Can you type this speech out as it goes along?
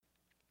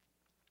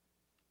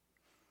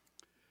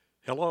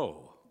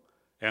Hello,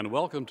 and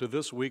welcome to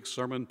this week's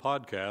sermon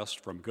podcast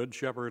from Good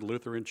Shepherd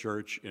Lutheran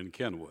Church in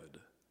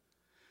Kenwood.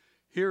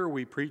 Here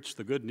we preach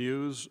the good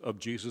news of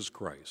Jesus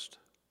Christ.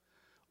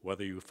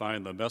 Whether you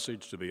find the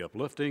message to be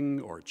uplifting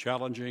or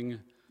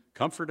challenging,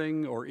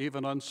 comforting or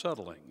even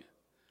unsettling,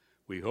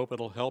 we hope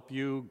it'll help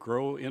you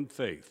grow in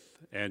faith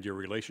and your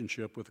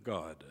relationship with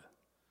God.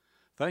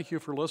 Thank you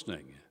for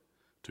listening.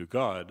 To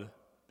God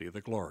be the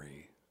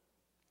glory.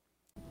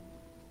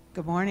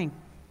 Good morning.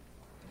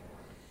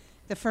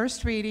 The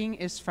first reading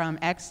is from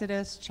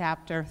Exodus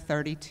chapter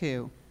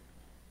 32.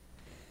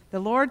 The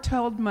Lord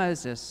told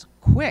Moses,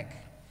 "Quick,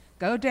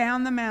 go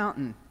down the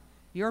mountain.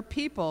 Your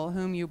people,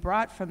 whom you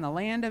brought from the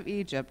land of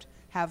Egypt,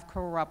 have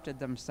corrupted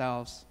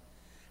themselves.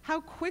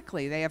 How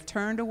quickly they have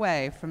turned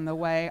away from the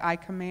way I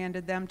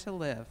commanded them to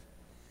live.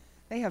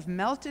 They have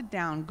melted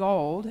down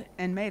gold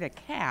and made a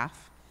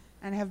calf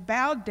and have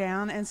bowed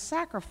down and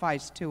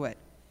sacrificed to it.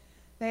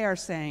 They are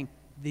saying,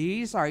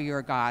 'These are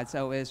your gods,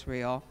 O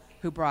Israel,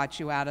 who brought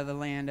you out of the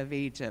land of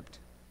Egypt.'"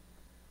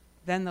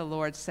 Then the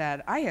Lord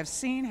said, "I have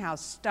seen how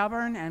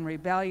stubborn and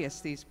rebellious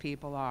these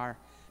people are.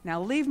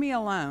 Now leave me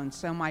alone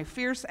so my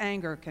fierce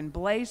anger can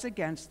blaze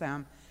against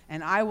them,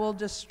 and I will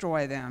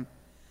destroy them.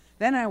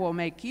 Then I will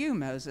make you,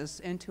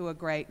 Moses, into a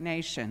great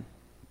nation."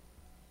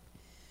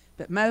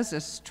 But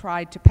Moses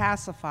tried to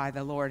pacify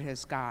the Lord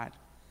his God.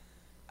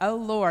 "O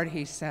Lord,"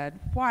 he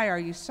said, "why are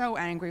you so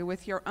angry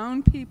with your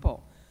own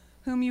people,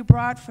 whom you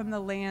brought from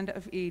the land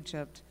of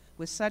Egypt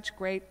with such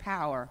great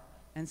power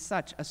and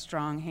such a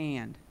strong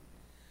hand?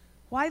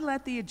 Why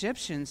let the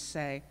Egyptians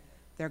say,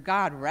 'Their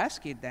God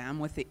rescued them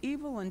with the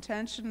evil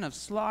intention of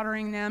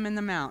slaughtering them in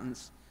the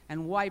mountains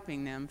and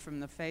wiping them from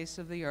the face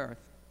of the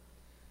earth?'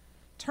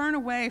 Turn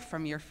away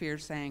from your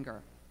fierce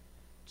anger.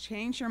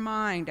 Change your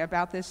mind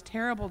about this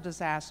terrible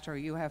disaster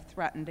you have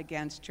threatened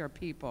against your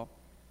people.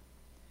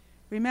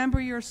 Remember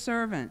your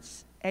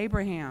servants,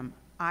 Abraham,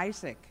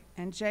 Isaac,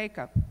 and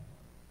Jacob.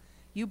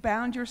 You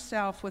bound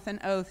yourself with an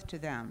oath to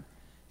them,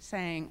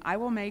 saying, 'I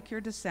will make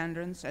your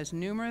descendants as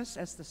numerous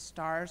as the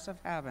stars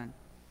of heaven,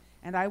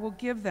 and I will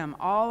give them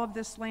all of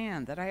this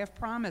land that I have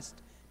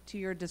promised to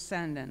your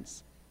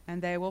descendants,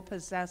 and they will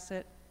possess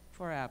it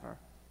forever.'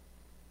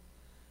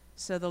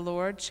 So the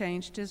Lord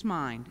changed his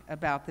mind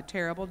about the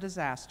terrible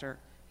disaster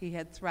he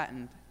had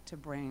threatened to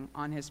bring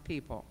on his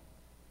people."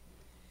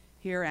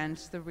 Here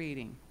ends the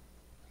reading.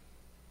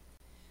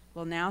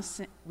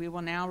 We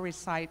will now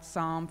recite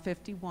Psalm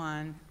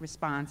 51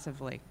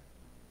 responsively.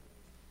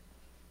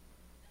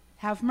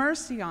 Have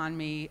mercy on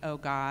me, O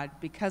God,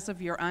 because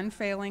of your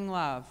unfailing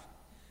love.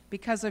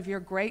 Because of your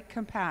great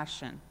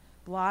compassion,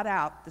 blot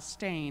out the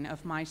stain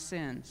of my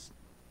sins.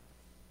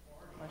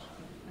 Wash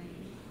me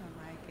clean from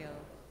my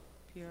guilt.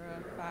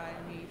 Purify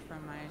me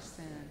from my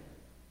sin.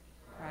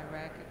 For I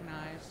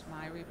recognize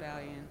my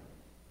rebellion.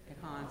 It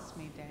haunts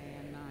me day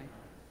and night.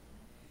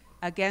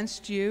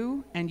 Against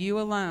you and you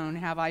alone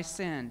have I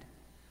sinned.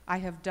 I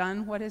have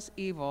done what is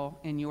evil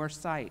in your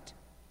sight.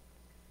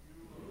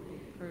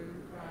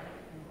 Prove right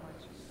in what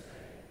you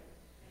say.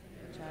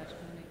 Your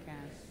judgment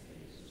against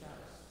me is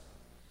just.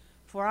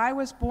 For I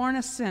was born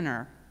a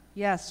sinner,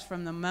 yes,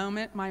 from the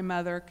moment my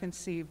mother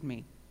conceived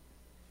me.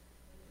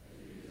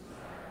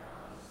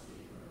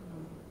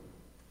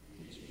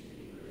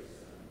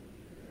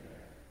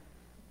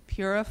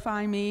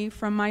 Purify me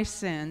from my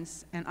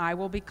sins, and I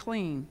will be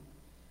clean.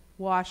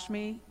 Wash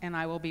me, and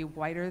I will be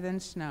whiter than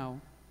snow.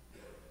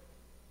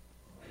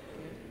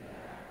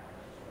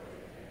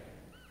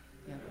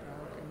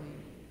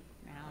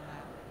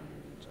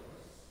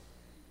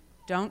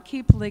 Don't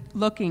keep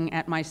looking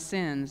at my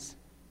sins.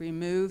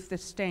 Remove the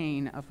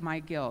stain of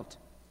my guilt.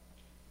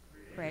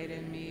 Create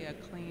in me a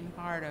clean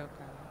heart, O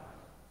God.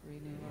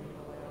 Renew a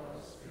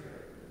loyal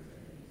spirit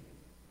within me.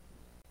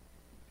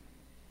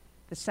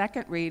 The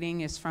second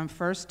reading is from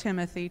 1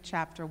 Timothy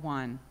chapter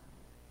 1.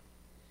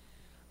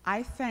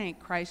 I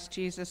thank Christ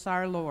Jesus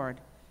our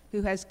Lord,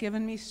 who has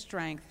given me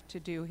strength to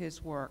do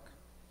his work.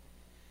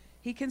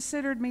 He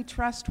considered me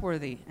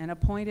trustworthy and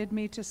appointed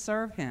me to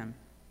serve him,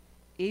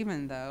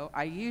 even though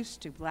I used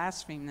to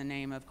blaspheme the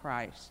name of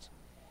Christ.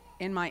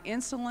 In my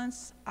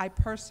insolence, I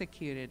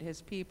persecuted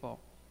his people.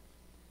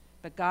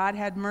 But God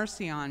had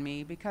mercy on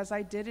me because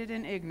I did it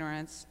in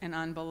ignorance and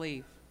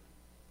unbelief.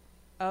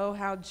 Oh,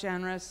 how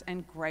generous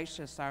and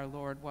gracious our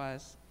Lord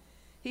was.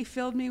 He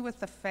filled me with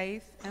the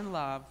faith and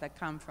love that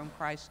come from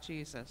Christ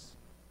Jesus.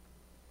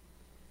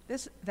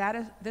 This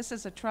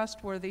is a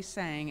trustworthy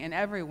saying, and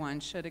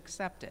everyone should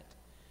accept it.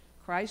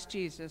 Christ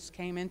Jesus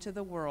came into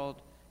the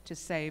world to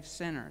save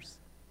sinners,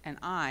 and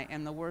I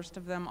am the worst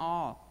of them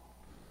all.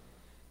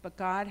 But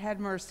God had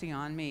mercy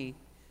on me,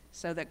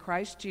 so that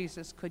Christ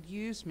Jesus could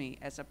use me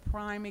as a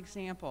prime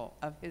example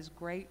of his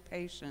great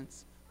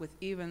patience with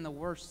even the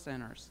worst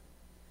sinners.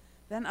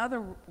 Then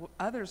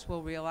others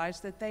will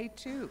realize that they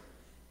too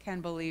can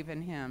believe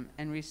in him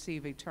and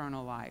receive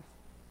eternal life.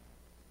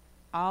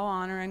 All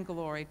honor and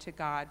glory to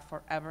God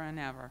forever and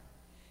ever.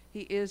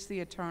 He is the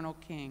eternal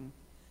King,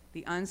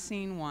 the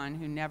unseen one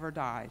who never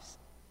dies.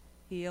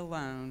 He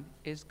alone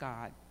is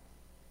God.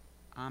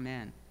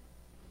 Amen.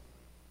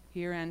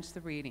 Here ends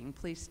the reading.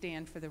 Please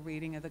stand for the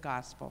reading of the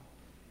gospel.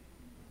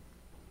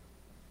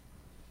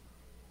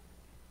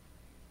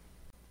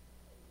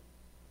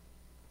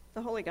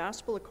 The Holy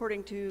Gospel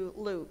according to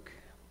Luke.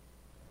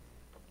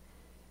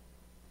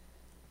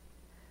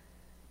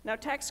 Now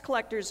tax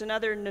collectors and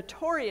other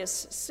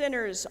notorious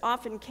sinners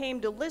often came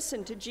to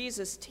listen to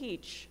Jesus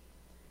teach.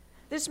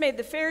 This made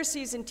the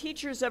Pharisees and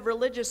teachers of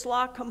religious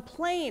law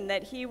complain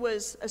that he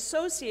was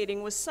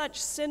associating with such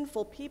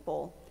sinful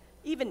people,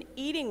 even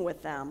eating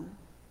with them.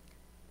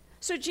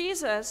 So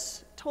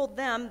Jesus told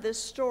them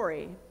this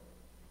story.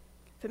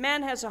 If a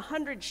man has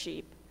 100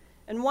 sheep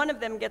and one of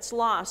them gets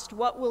lost,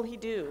 what will he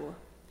do?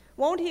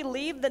 Won't he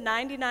leave the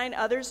 99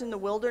 others in the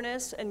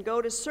wilderness and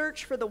go to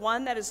search for the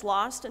one that is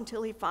lost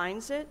until he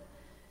finds it?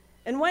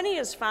 And when he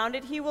has found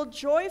it, he will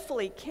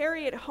joyfully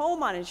carry it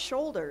home on his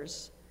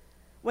shoulders.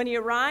 When he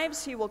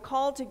arrives, he will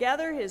call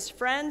together his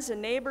friends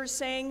and neighbors,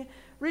 saying,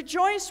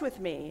 "Rejoice with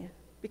me,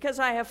 because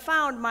I have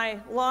found my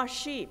lost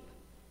sheep."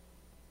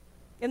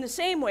 In the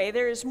same way,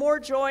 there is more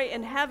joy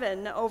in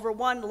heaven over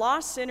one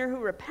lost sinner who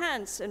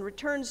repents and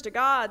returns to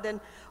God than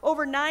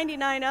over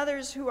 99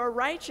 others who are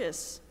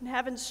righteous and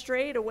haven't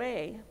strayed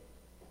away.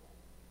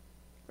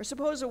 Or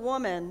suppose a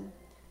woman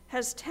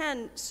has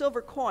 10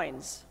 silver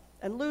coins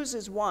and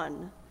loses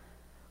one.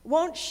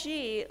 Won't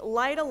she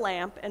light a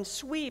lamp and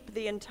sweep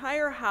the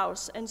entire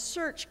house and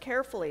search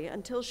carefully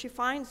until she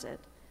finds it?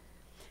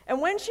 And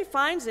when she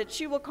finds it,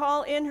 she will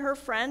call in her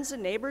friends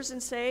and neighbors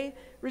and say,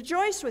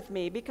 "Rejoice with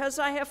me, because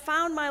I have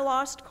found my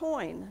lost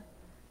coin."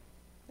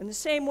 In the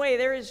same way,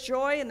 there is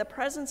joy in the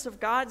presence of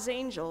God's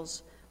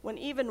angels when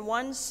even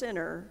one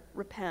sinner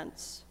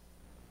repents.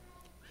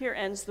 Here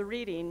ends the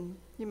reading.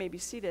 You may be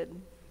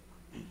seated.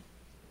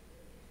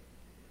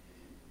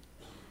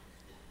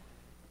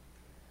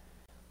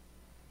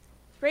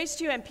 Grace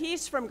to you and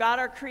peace from God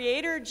our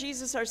Creator,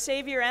 Jesus our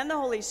Savior, and the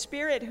Holy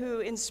Spirit who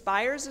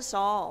inspires us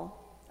all.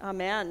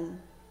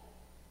 Amen.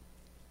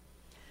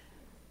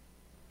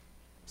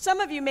 Some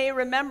of you may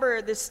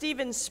remember the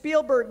Steven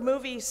Spielberg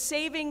movie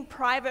Saving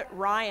Private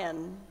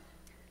Ryan.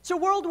 It's a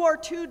World War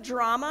II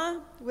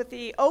drama with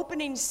the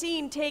opening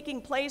scene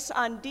taking place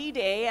on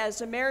D-Day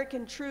as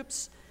American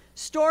troops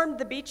stormed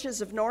the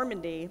beaches of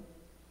Normandy.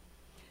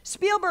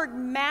 Spielberg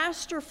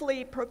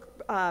masterfully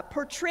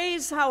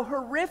portrays how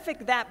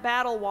horrific that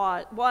battle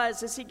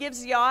was as he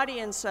gives the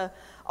audience a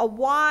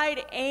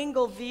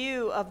wide-angle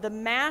view of the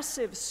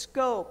massive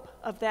scope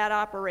of that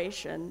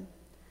operation.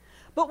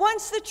 But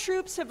once the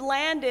troops have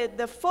landed,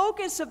 the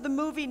focus of the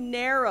movie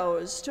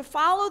narrows to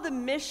follow the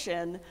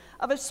mission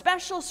of a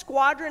special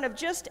squadron of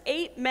just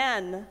 8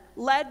 men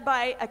led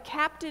by a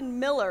Captain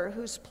Miller,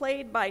 who's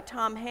played by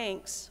Tom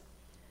Hanks.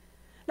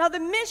 Now, the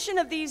mission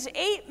of these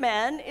 8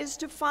 men is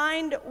to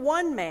find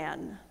one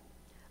man,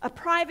 a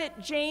Private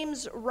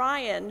James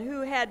Ryan,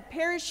 who had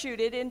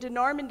parachuted into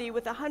Normandy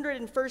with the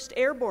 101st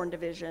Airborne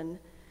Division.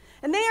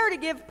 And they are to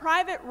give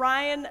Private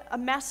Ryan a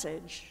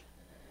message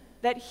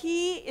that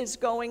he is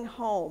going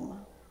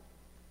home.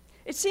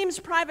 It seems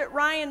Private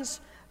Ryan's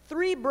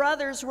 3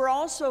 brothers were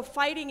also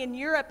fighting in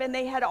Europe, and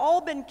they had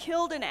all been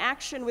killed in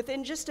action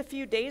within just a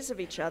few days of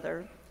each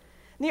other.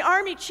 The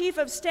Army Chief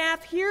of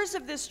Staff hears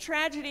of this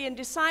tragedy and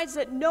decides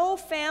that no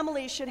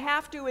family should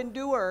have to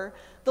endure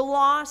the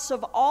loss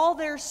of all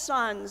their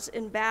sons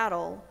in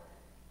battle.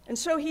 And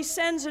so he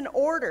sends an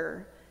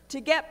order to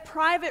get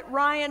Private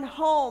Ryan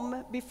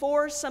home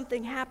before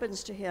something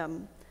happens to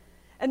him.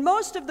 And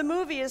most of the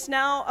movie is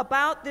now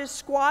about this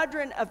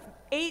squadron of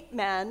 8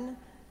 men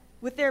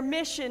with their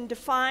mission to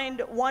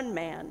find one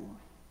man.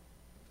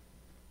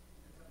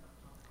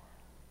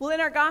 Well, in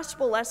our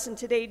gospel lesson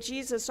today,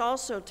 Jesus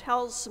also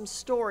tells some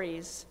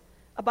stories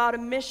about a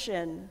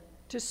mission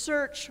to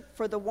search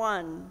for the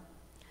one.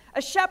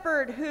 A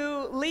shepherd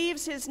who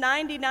leaves his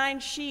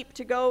 99 sheep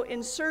to go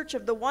in search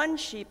of the one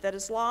sheep that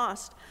is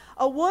lost.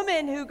 A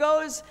woman who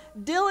goes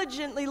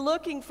diligently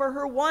looking for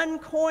her one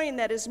coin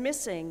that is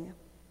missing.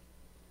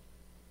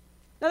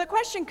 Now, the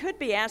question could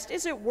be asked,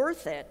 is it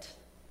worth it?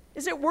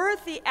 Is it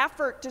worth the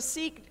effort to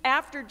seek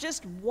after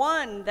just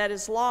one that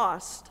is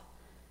lost?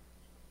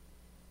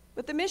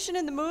 But the mission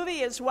in the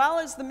movie, as well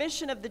as the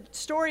mission of the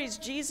stories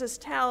Jesus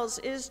tells,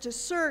 is to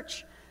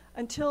search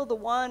until the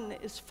one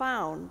is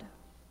found.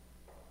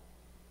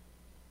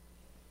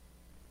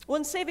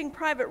 When Saving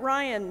Private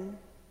Ryan,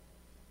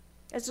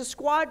 as a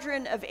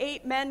squadron of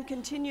 8 men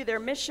continue their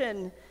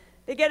mission,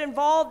 they get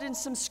involved in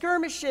some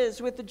skirmishes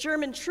with the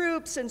German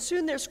troops, and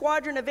soon their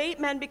squadron of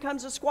 8 men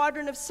becomes a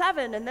squadron of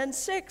 7, and then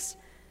 6,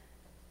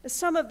 as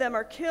some of them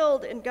are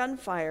killed in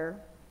gunfire.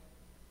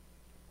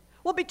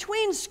 Well,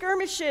 between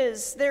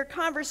skirmishes, their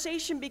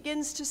conversation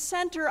begins to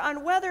center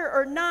on whether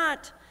or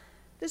not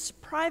this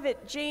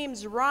Private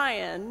James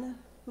Ryan,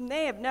 whom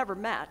they have never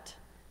met,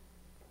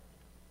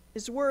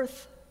 is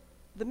worth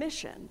the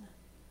mission.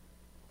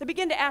 They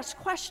begin to ask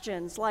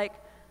questions like,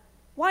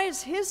 why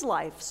is his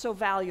life so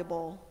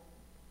valuable?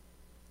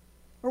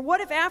 Or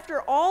what if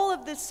after all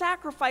of the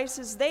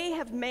sacrifices they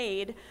have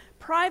made,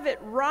 Private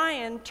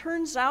Ryan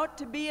turns out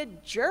to be a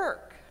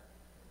jerk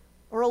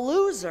or a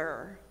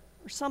loser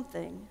or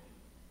something?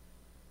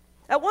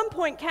 At one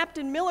point,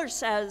 Captain Miller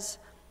says,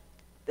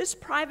 "This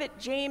Private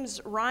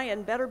James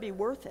Ryan better be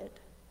worth it.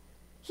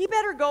 He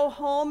better go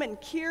home and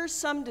cure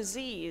some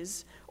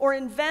disease or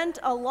invent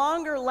a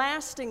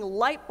longer-lasting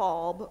light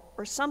bulb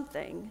or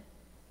something."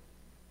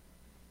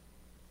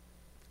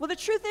 Well, the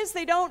truth is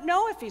they don't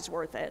know if he's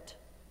worth it,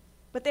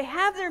 but they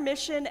have their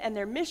mission, and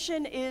their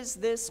mission is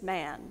this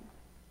man.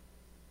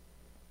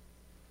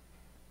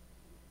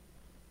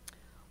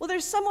 Well,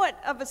 there's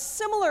somewhat of a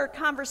similar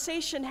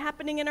conversation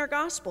happening in our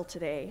gospel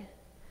today.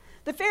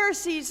 The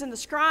Pharisees and the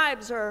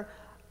scribes are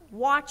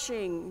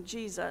watching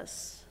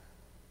Jesus.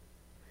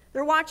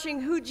 They're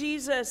watching who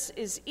Jesus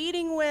is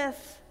eating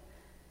with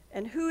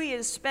and who he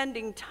is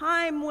spending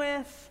time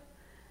with.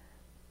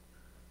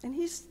 And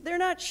they're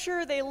not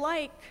sure they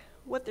like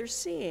what they're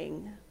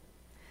seeing.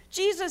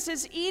 Jesus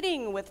is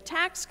eating with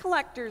tax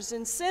collectors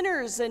and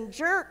sinners and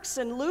jerks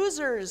and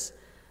losers.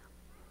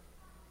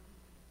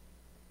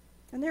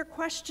 And they're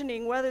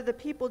questioning whether the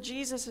people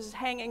Jesus is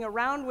hanging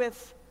around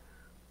with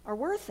are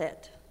worth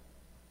it.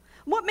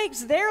 What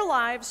makes their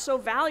lives so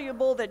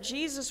valuable that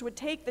Jesus would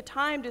take the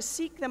time to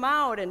seek them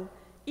out and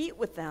eat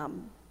with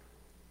them?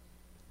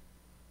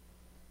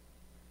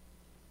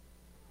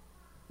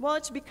 Well,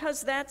 it's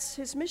because that's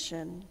his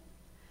mission.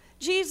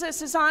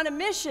 Jesus is on a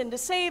mission to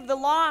save the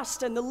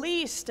lost and the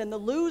least and the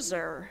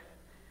loser.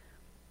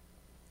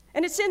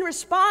 And it's in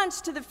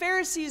response to the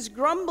Pharisees'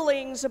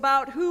 grumblings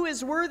about who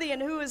is worthy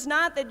and who is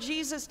not that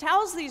Jesus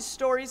tells these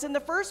stories in the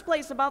first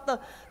place about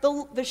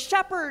the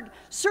shepherd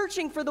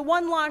searching for the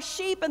one lost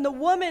sheep and the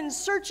woman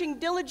searching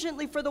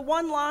diligently for the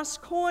one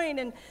lost coin.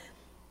 And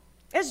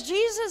as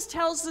Jesus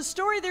tells the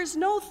story, there's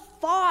no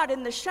thought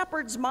in the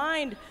shepherd's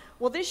mind,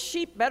 well, this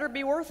sheep better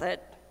be worth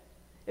it.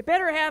 It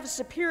better have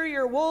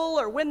superior wool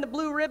or win the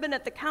blue ribbon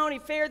at the county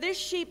fair. This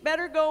sheep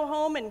better go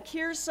home and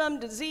cure some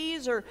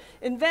disease or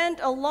invent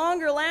a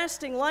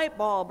longer-lasting light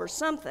bulb or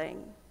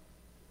something.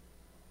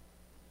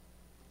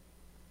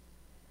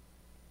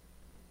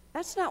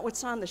 That's not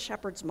what's on the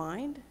shepherd's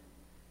mind.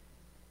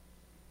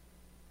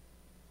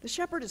 The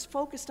shepherd is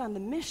focused on the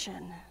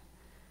mission,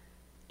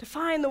 to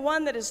find the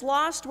one that is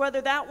lost, whether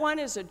that one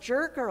is a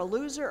jerk or a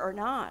loser or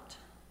not.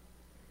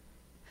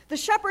 The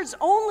shepherd's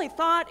only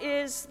thought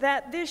is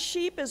that this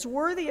sheep is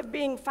worthy of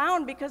being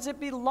found because it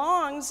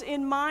belongs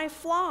in my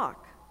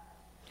flock.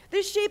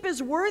 This sheep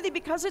is worthy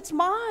because it's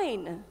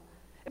mine.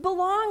 It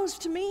belongs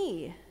to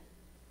me.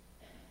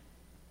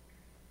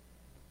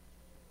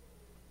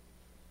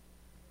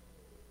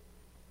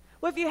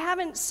 Well, if you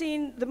haven't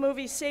seen the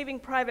movie Saving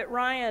Private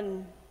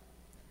Ryan,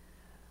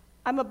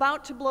 I'm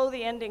about to blow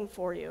the ending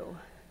for you.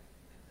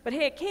 But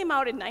hey, it came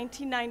out in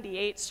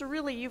 1998, so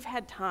really you've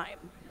had time.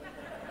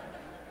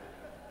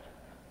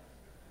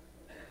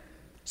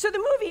 So the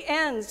movie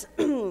ends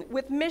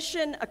with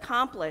mission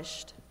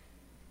accomplished.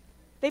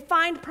 They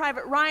find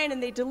Private Ryan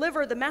and they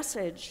deliver the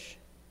message.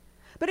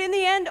 But in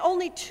the end,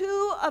 only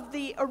 2 of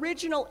the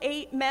original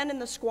 8 men in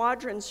the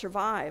squadron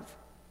survive.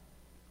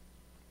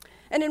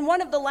 And in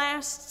one of the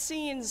last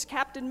scenes,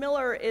 Captain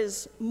Miller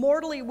is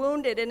mortally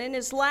wounded, and in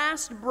his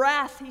last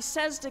breath, he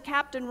says to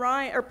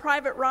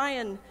Private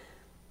Ryan,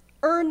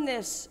 "Earn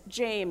this,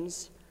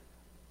 James.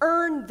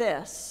 Earn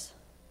this."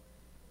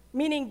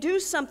 Meaning, do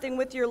something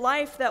with your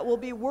life that will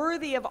be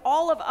worthy of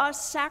all of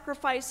us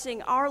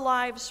sacrificing our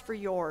lives for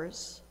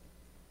yours.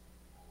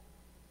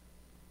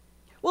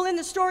 Well, in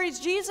the stories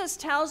Jesus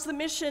tells, the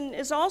mission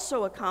is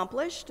also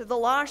accomplished. The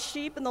lost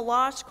sheep and the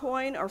lost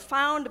coin are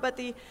found, but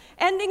the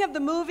ending of the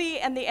movie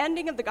and the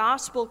ending of the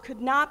gospel could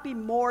not be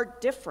more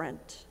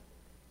different.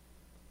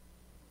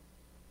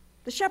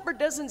 The shepherd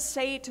doesn't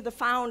say to the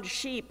found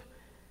sheep,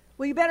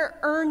 "Well, you better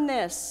earn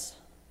this.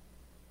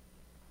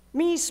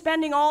 Me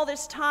spending all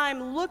this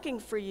time looking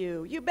for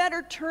you. You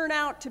better turn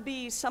out to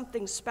be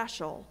something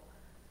special."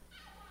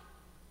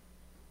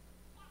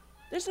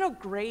 There's no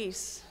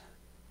grace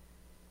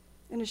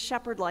in a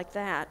shepherd like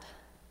that.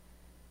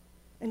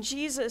 And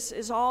Jesus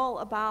is all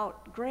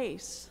about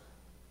grace.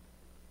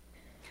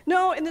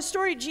 No, in the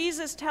story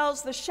Jesus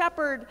tells, the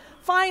shepherd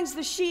finds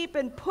the sheep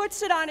and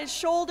puts it on his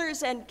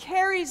shoulders and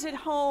carries it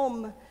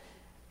home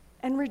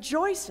and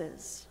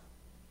rejoices.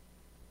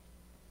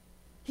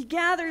 He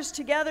gathers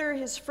together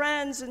his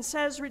friends and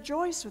says,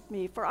 "Rejoice with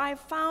me, for I have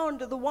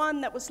found the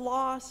one that was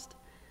lost."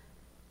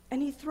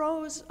 And he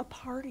throws a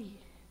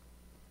party.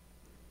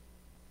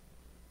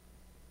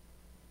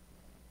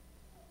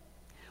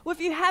 Well, if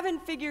you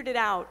haven't figured it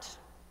out,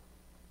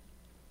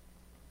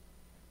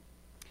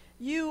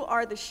 you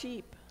are the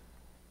sheep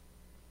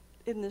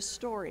in this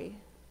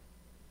story.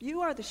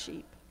 You are the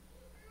sheep.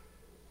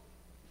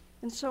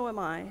 And so am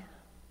I.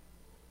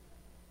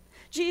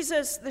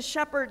 Jesus, the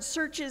shepherd,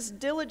 searches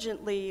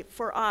diligently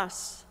for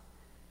us,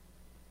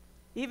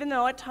 even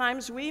though at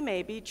times we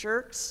may be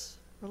jerks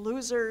or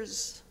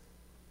losers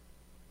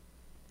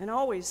and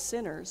always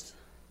sinners.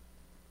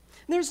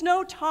 And there's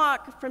no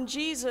talk from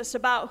Jesus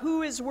about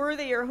who is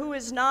worthy or who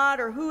is not,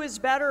 or who is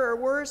better or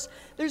worse.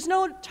 There's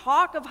no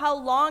talk of how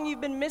long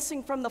you've been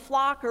missing from the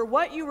flock or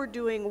what you were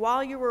doing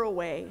while you were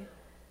away.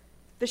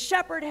 The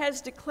shepherd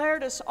has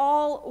declared us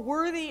all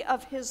worthy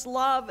of his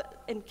love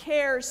and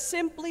care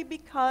simply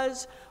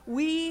because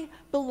we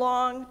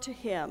belong to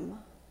him.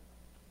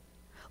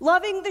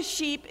 Loving the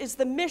sheep is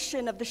the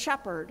mission of the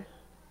shepherd.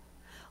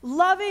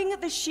 Loving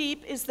the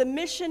sheep is the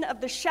mission of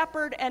the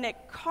shepherd, and it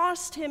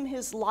cost him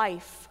his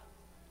life.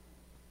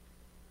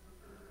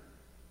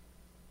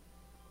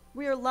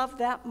 We are loved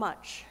that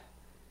much.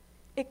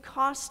 It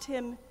cost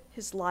him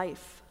his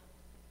life.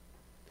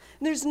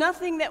 And there's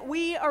nothing that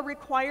we are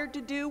required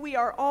to do. We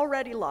are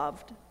already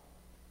loved.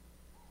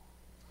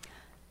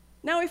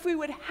 Now, if we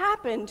would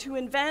happen to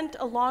invent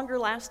a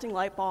longer-lasting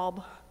light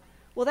bulb,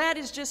 well, that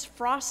is just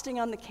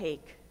frosting on the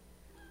cake.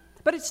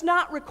 But it's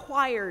not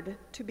required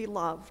to be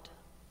loved.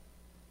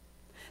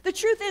 The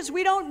truth is,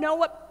 we don't know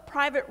what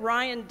Private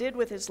Ryan did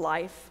with his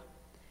life.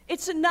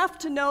 It's enough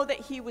to know that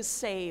he was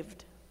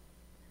saved.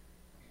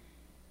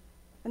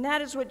 And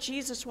that is what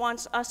Jesus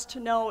wants us to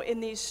know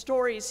in these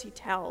stories he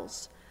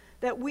tells,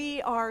 that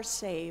we are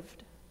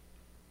saved.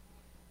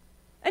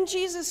 And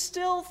Jesus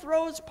still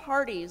throws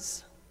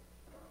parties.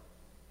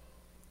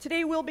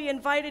 Today we'll be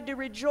invited to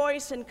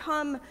rejoice and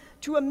come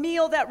to a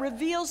meal that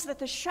reveals that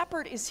the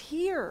shepherd is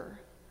here,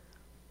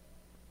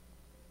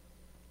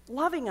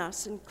 loving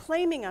us and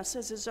claiming us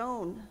as his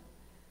own.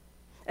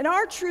 And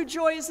our true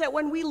joy is that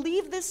when we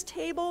leave this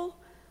table,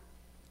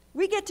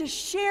 we get to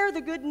share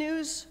the good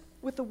news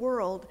with the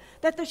world,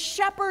 that the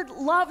shepherd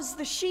loves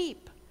the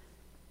sheep,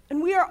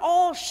 and we are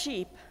all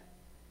sheep.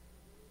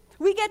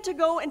 We get to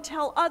go and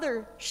tell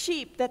other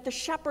sheep that the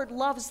shepherd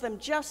loves them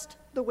just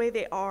the way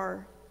they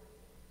are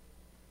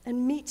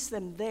and meets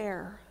them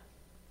there.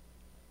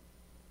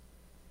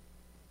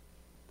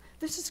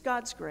 This is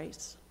God's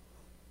grace.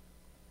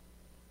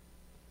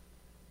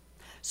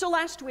 So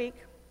last week,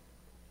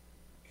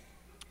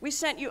 we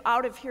sent you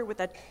out of here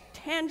with a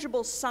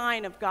tangible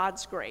sign of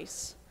God's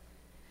grace.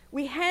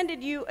 We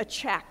handed you a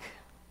check,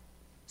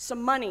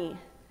 some money,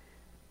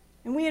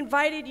 and we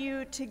invited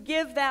you to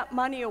give that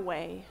money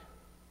away,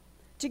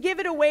 to give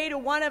it away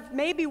to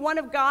maybe one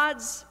of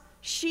God's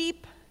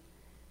sheep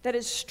that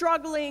is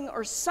struggling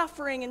or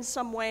suffering in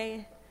some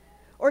way,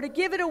 or to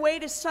give it away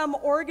to some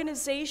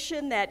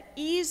organization that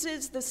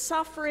eases the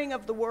suffering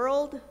of the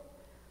world.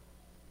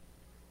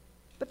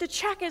 But the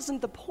check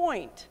isn't the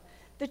point.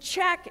 The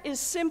check is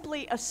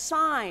simply a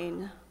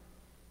sign,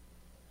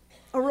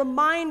 a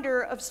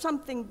reminder of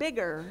something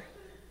bigger.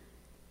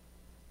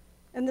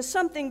 And the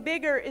something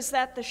bigger is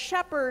that the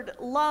shepherd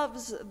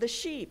loves the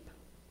sheep.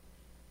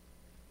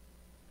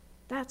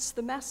 That's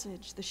the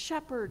message. The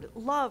shepherd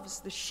loves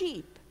the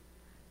sheep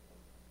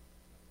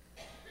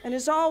and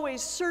is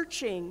always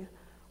searching,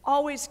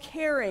 always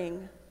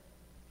caring,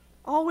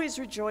 always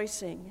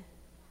rejoicing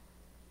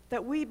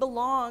that we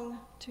belong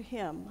to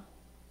him.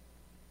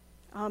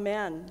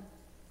 Amen.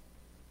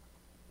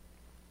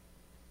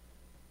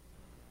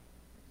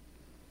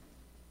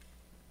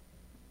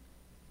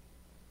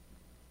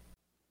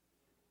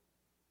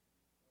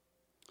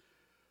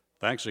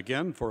 Thanks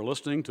again for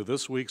listening to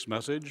this week's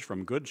message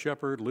from Good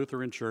Shepherd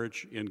Lutheran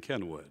Church in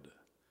Kenwood.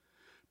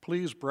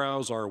 Please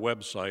browse our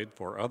website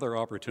for other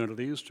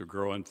opportunities to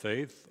grow in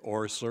faith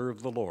or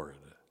serve the Lord.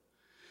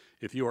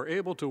 If you are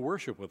able to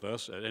worship with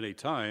us at any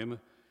time,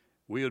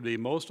 we would be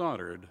most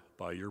honored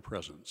by your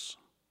presence.